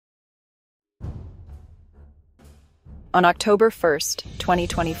On October 1st,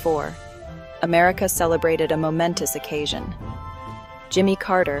 2024, America celebrated a momentous occasion. Jimmy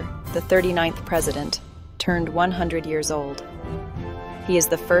Carter, the 39th president, turned 100 years old. He is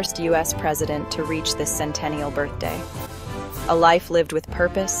the first U.S. president to reach this centennial birthday. A life lived with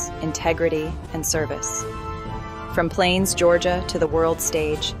purpose, integrity, and service. From Plains, Georgia to the world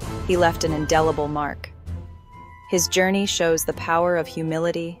stage, he left an indelible mark. His journey shows the power of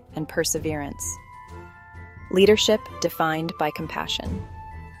humility and perseverance. Leadership defined by compassion.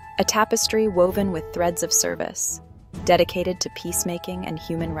 A tapestry woven with threads of service, dedicated to peacemaking and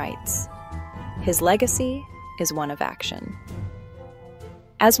human rights. His legacy is one of action.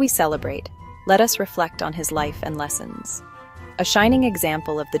 As we celebrate, let us reflect on his life and lessons. A shining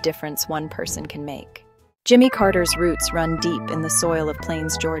example of the difference one person can make. Jimmy Carter's roots run deep in the soil of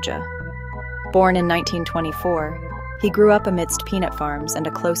Plains, Georgia. Born in 1924, he grew up amidst peanut farms and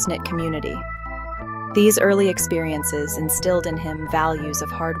a close-knit community. These early experiences instilled in him values of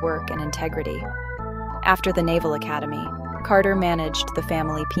hard work and integrity. After the Naval Academy, Carter managed the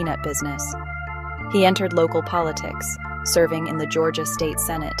family peanut business. He entered local politics, serving in the Georgia State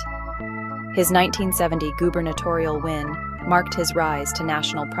Senate. His 1970 gubernatorial win marked his rise to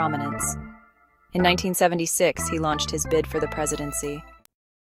national prominence. In 1976, he launched his bid for the presidency.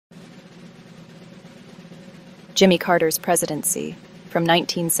 Jimmy Carter's presidency, from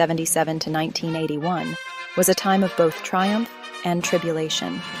 1977 to 1981, was a time of both triumph and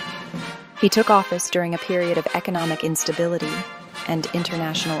tribulation. He took office during a period of economic instability and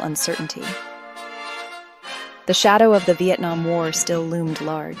international uncertainty. The shadow of the Vietnam War still loomed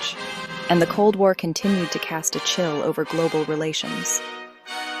large, and the Cold War continued to cast a chill over global relations.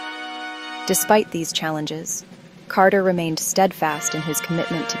 Despite these challenges, Carter remained steadfast in his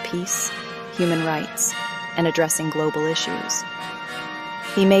commitment to peace, human rights, and addressing global issues.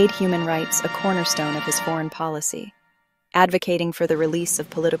 He made human rights a cornerstone of his foreign policy, advocating for the release of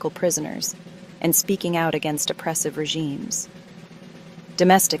political prisoners and speaking out against oppressive regimes.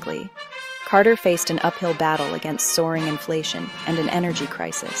 Domestically, Carter faced an uphill battle against soaring inflation and an energy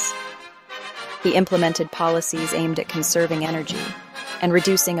crisis. He implemented policies aimed at conserving energy and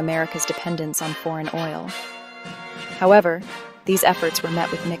reducing America's dependence on foreign oil. However, these efforts were met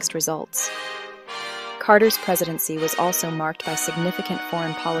with mixed results. Carter's presidency was also marked by significant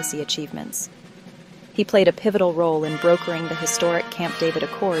foreign policy achievements. He played a pivotal role in brokering the historic Camp David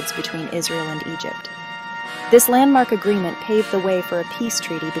Accords between Israel and Egypt. This landmark agreement paved the way for a peace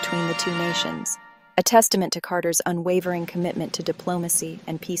treaty between the two nations, a testament to Carter's unwavering commitment to diplomacy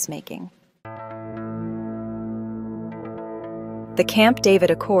and peacemaking. The Camp David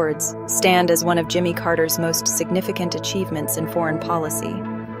Accords stand as one of Jimmy Carter's most significant achievements in foreign policy.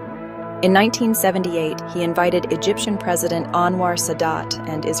 In 1978, he invited Egyptian President Anwar Sadat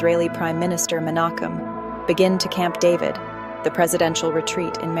and Israeli Prime Minister Menachem begin to Camp David, the presidential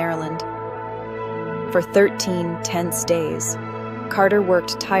retreat in Maryland. For 13 tense days, Carter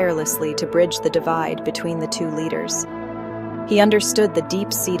worked tirelessly to bridge the divide between the two leaders. He understood the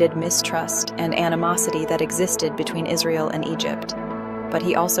deep-seated mistrust and animosity that existed between Israel and Egypt, but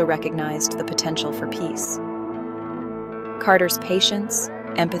he also recognized the potential for peace. Carter's patience,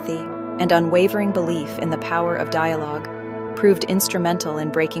 empathy, and unwavering belief in the power of dialogue proved instrumental in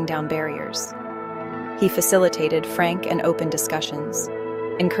breaking down barriers. He facilitated frank and open discussions,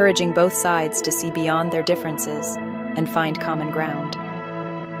 encouraging both sides to see beyond their differences and find common ground.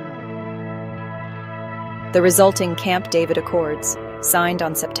 The resulting Camp David Accords, signed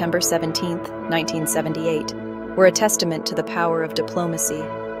on September 17, 1978, were a testament to the power of diplomacy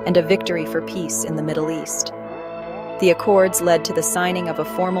and a victory for peace in the Middle East. The Accords led to the signing of a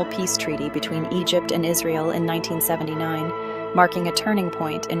formal peace treaty between Egypt and Israel in 1979, marking a turning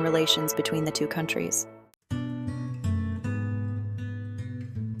point in relations between the two countries.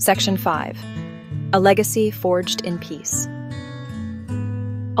 Section 5. A legacy forged in peace.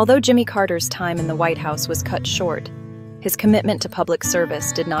 Although Jimmy Carter's time in the White House was cut short, his commitment to public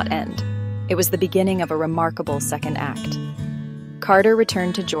service did not end. It was the beginning of a remarkable second act. Carter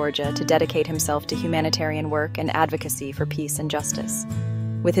returned to Georgia to dedicate himself to humanitarian work and advocacy for peace and justice.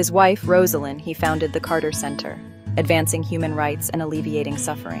 With his wife, Rosalind, he founded the Carter Center, advancing human rights and alleviating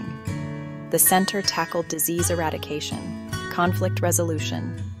suffering. The center tackled disease eradication, conflict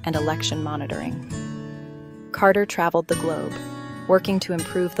resolution, and election monitoring. Carter traveled the globe, working to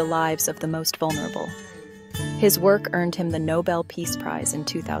improve the lives of the most vulnerable. His work earned him the Nobel Peace Prize in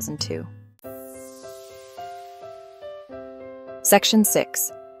 2002. Section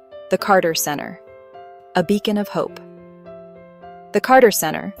 6. The Carter Center. A beacon of hope. The Carter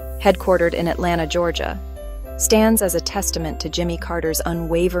Center, headquartered in Atlanta, Georgia, stands as a testament to Jimmy Carter's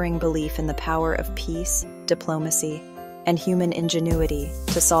unwavering belief in the power of peace, diplomacy, and human ingenuity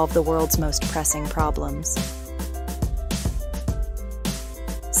to solve the world's most pressing problems.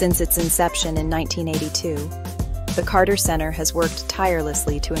 Since its inception in 1982, the Carter Center has worked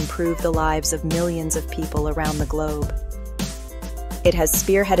tirelessly to improve the lives of millions of people around the globe. It has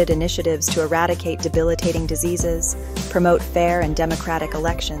spearheaded initiatives to eradicate debilitating diseases, promote fair and democratic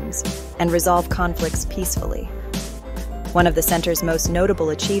elections, and resolve conflicts peacefully. One of the center's most notable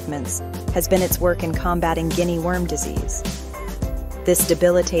achievements has been its work in combating guinea worm disease. This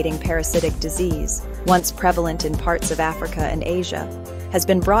debilitating parasitic disease, once prevalent in parts of Africa and Asia, has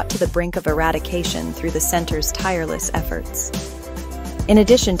been brought to the brink of eradication through the center's tireless efforts. In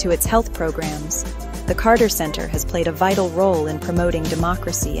addition to its health programs, the Carter Center has played a vital role in promoting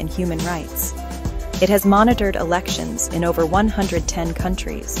democracy and human rights. It has monitored elections in over 110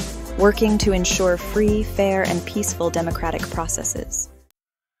 countries, working to ensure free, fair, and peaceful democratic processes.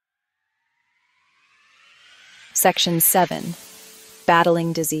 Section 7.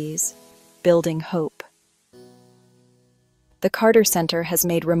 Battling Disease, Building Hope. The Carter Center has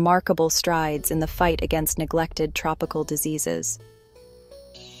made remarkable strides in the fight against neglected tropical diseases.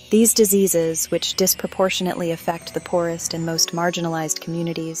 These diseases, which disproportionately affect the poorest and most marginalized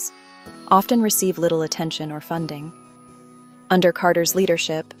communities, often receive little attention or funding. Under Carter's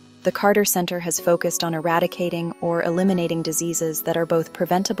leadership, the Carter Center has focused on eradicating or eliminating diseases that are both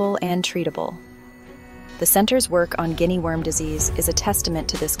preventable and treatable. The center's work on guinea worm disease is a testament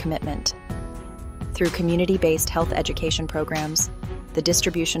to this commitment. Through community-based health education programs, the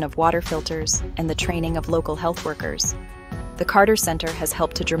distribution of water filters, and the training of local health workers, the Carter Center has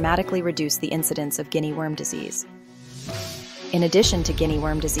helped to dramatically reduce the incidence of guinea worm disease. In addition to guinea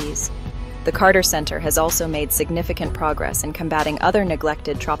worm disease, the Carter Center has also made significant progress in combating other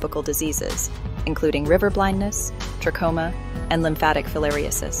neglected tropical diseases, including river blindness, trachoma, and lymphatic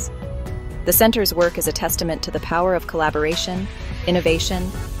filariasis. The center's work is a testament to the power of collaboration,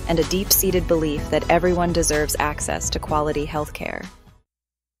 innovation, and a deep-seated belief that everyone deserves access to quality health care.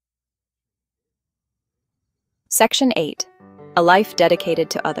 Section 8. A Life Dedicated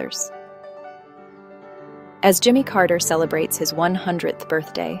to Others. As Jimmy Carter celebrates his 100th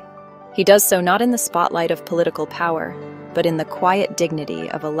birthday, he does so not in the spotlight of political power, but in the quiet dignity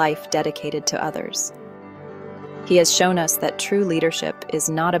of a life dedicated to others. He has shown us that true leadership is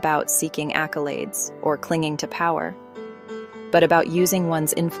not about seeking accolades or clinging to power, but about using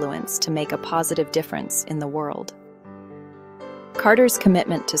one's influence to make a positive difference in the world. Carter's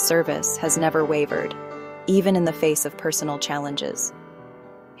commitment to service has never wavered, even in the face of personal challenges.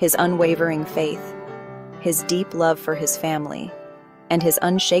 His unwavering faith, his deep love for his family, and his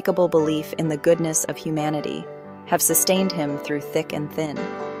unshakable belief in the goodness of humanity have sustained him through thick and thin.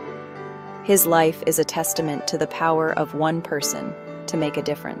 His life is a testament to the power of one person to make a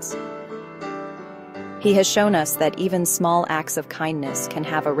difference. He has shown us that even small acts of kindness can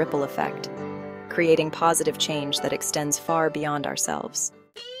have a ripple effect, creating positive change that extends far beyond ourselves.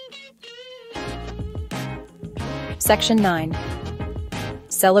 Section 9.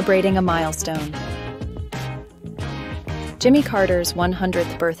 Celebrating a Milestone. Jimmy Carter's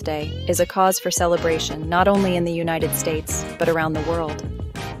 100th birthday is a cause for celebration not only in the United States, but around the world.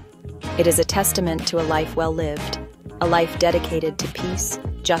 It is a testament to a life well lived, a life dedicated to peace,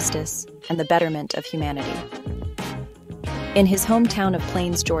 justice, and the betterment of humanity. In his hometown of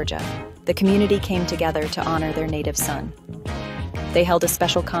Plains, Georgia, the community came together to honor their native son. They held a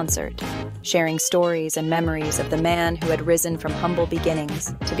special concert, sharing stories and memories of the man who had risen from humble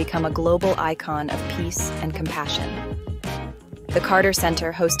beginnings to become a global icon of peace and compassion. The Carter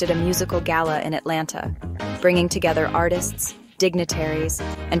Center hosted a musical gala in Atlanta, bringing together artists, dignitaries,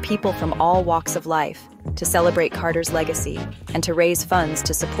 and people from all walks of life to celebrate Carter's legacy and to raise funds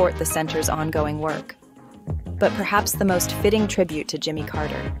to support the center's ongoing work. But perhaps the most fitting tribute to Jimmy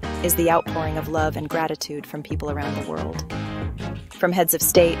Carter is the outpouring of love and gratitude from people around the world. From heads of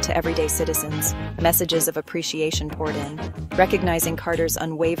state to everyday citizens, messages of appreciation poured in, recognizing Carter's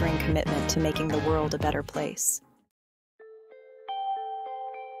unwavering commitment to making the world a better place.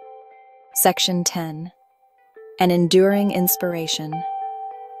 Section 10. An Enduring Inspiration.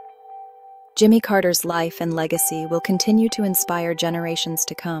 Jimmy Carter's life and legacy will continue to inspire generations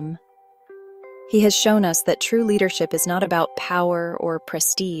to come. He has shown us that true leadership is not about power or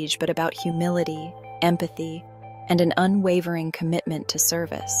prestige, but about humility, empathy, and an unwavering commitment to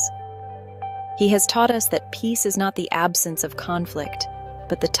service. He has taught us that peace is not the absence of conflict,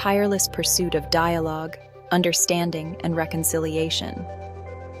 but the tireless pursuit of dialogue, understanding, and reconciliation.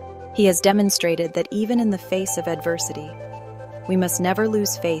 He has demonstrated that even in the face of adversity, we must never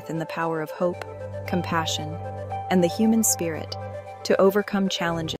lose faith in the power of hope, compassion, and the human spirit to overcome challenges